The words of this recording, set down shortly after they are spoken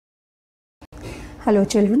Hello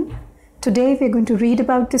children. Today we are going to read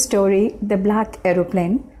about the story The Black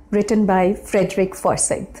Aeroplane, written by Frederick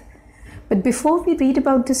Forsyth. But before we read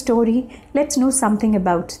about the story, let's know something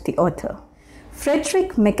about the author.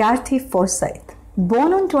 Frederick McCarthy Forsyth,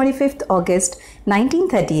 born on 25th August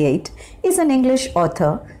 1938, is an English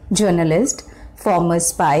author, journalist, former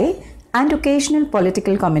spy, and occasional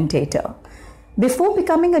political commentator. Before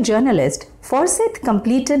becoming a journalist, Forsyth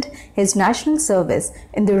completed his national service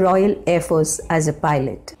in the Royal Air Force as a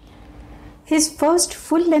pilot. His first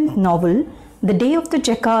full-length novel, The Day of the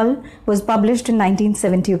Jackal, was published in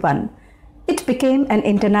 1971. It became an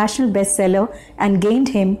international bestseller and gained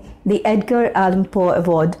him the Edgar Allan Poe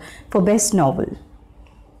Award for Best Novel.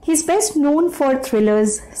 He is best known for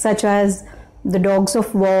thrillers such as The Dogs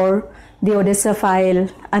of War, The Odessa File,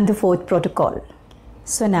 and The Fourth Protocol.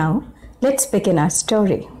 So now, let's begin our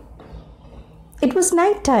story. It was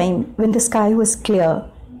night time when the sky was clear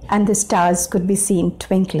and the stars could be seen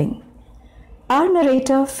twinkling. Our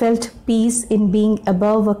narrator felt peace in being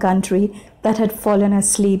above a country that had fallen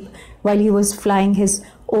asleep while he was flying his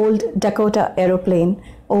old Dakota aeroplane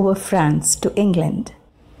over France to England.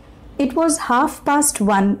 It was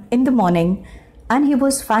 1:30 in the morning and he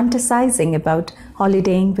was fantasizing about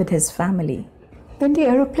holidaying with his family. When the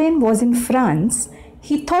aeroplane was in France,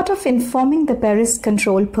 he thought of informing the Paris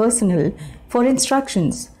control personnel for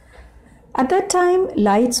instructions. At that time,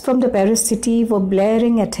 lights from the Paris city were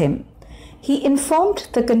blaring at him. He informed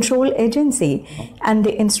the control agency and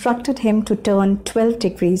they instructed him to turn 12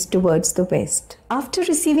 degrees towards the west. After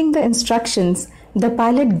receiving the instructions, the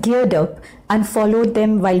pilot geared up and followed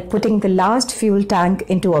them while putting the last fuel tank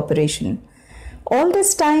into operation. All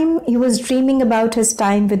this time, he was dreaming about his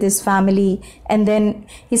time with his family, and then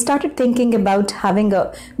he started thinking about having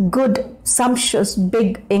a good, sumptuous,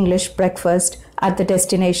 big English breakfast at the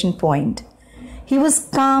destination point. He was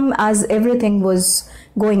calm as everything was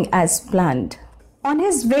going as planned. On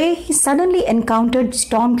his way, he suddenly encountered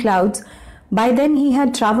storm clouds. By then, he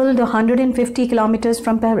had traveled 150 kilometers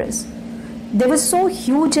from Paris. They were so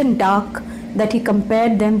huge and dark that he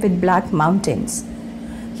compared them with black mountains.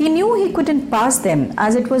 He knew he couldn't pass them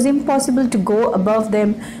as it was impossible to go above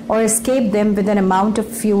them or escape them with an amount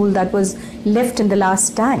of fuel that was left in the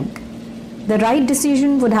last tank. The right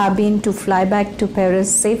decision would have been to fly back to Paris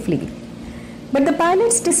safely. But the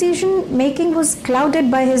pilot's decision making was clouded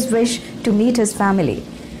by his wish to meet his family.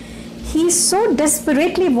 He so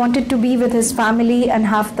desperately wanted to be with his family and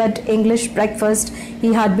have that English breakfast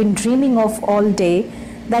he had been dreaming of all day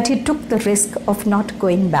that he took the risk of not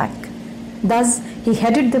going back. Thus, he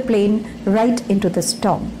headed the plane right into the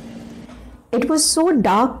storm. It was so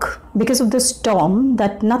dark because of the storm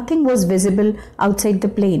that nothing was visible outside the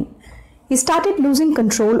plane. He started losing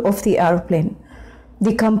control of the aeroplane.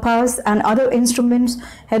 The compass and other instruments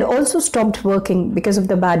had also stopped working because of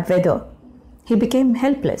the bad weather. He became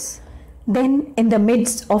helpless. Then, in the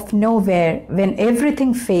midst of nowhere, when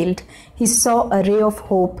everything failed, he saw a ray of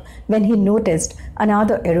hope when he noticed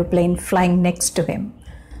another aeroplane flying next to him.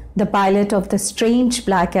 The pilot of the strange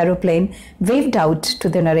black aeroplane waved out to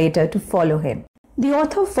the narrator to follow him. The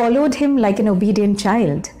author followed him like an obedient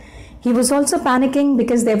child. He was also panicking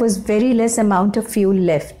because there was very less amount of fuel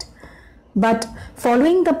left. But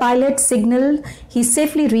following the pilot's signal, he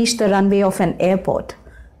safely reached the runway of an airport.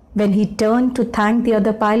 When he turned to thank the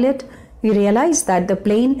other pilot, he realized that the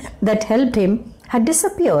plane that helped him had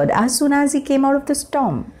disappeared as soon as he came out of the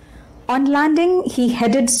storm. On landing, he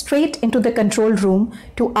headed straight into the control room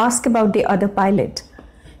to ask about the other pilot.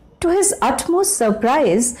 To his utmost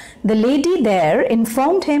surprise, the lady there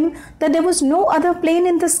informed him that there was no other plane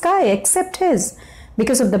in the sky except his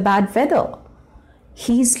because of the bad weather.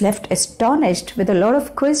 He is left astonished with a lot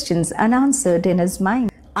of questions unanswered in his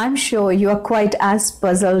mind. I'm sure you are quite as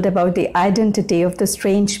puzzled about the identity of the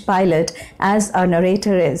strange pilot as our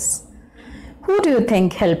narrator is. Who do you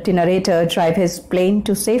think helped the narrator drive his plane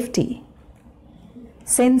to safety?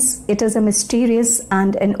 Since it is a mysterious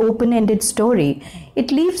and an open-ended story,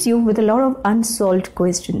 it leaves you with a lot of unsolved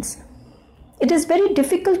questions. It is very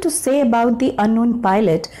difficult to say about the unknown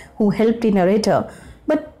pilot who helped the narrator,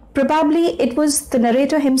 but probably it was the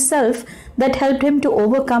narrator himself that helped him to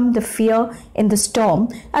overcome the fear in the storm,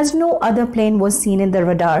 as no other plane was seen in the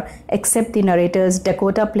radar except the narrator's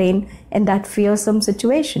Dakota plane in that fearsome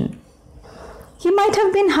situation. He might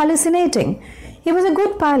have been hallucinating. He was a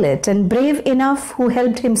good pilot and brave enough who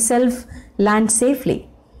helped himself land safely.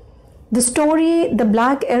 The story, The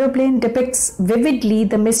Black Aeroplane, depicts vividly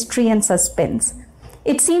the mystery and suspense.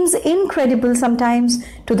 It seems incredible sometimes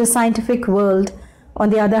to the scientific world. On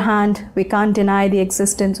the other hand, we can't deny the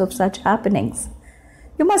existence of such happenings.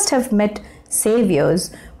 You must have met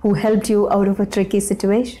saviors who helped you out of a tricky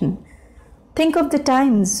situation. Think of the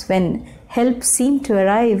times when help seemed to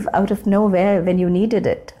arrive out of nowhere when you needed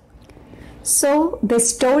it. So, this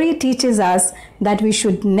story teaches us that we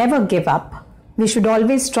should never give up. We should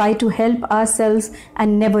always try to help ourselves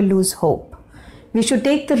and never lose hope. We should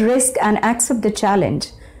take the risk and accept the challenge.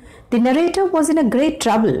 The narrator was in a great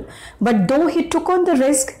trouble, but though he took on the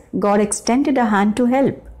risk, God extended a hand to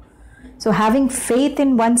help. So having faith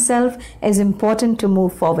in oneself is important to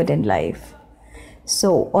move forward in life.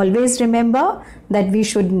 So always remember that we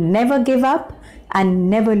should never give up and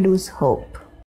never lose hope.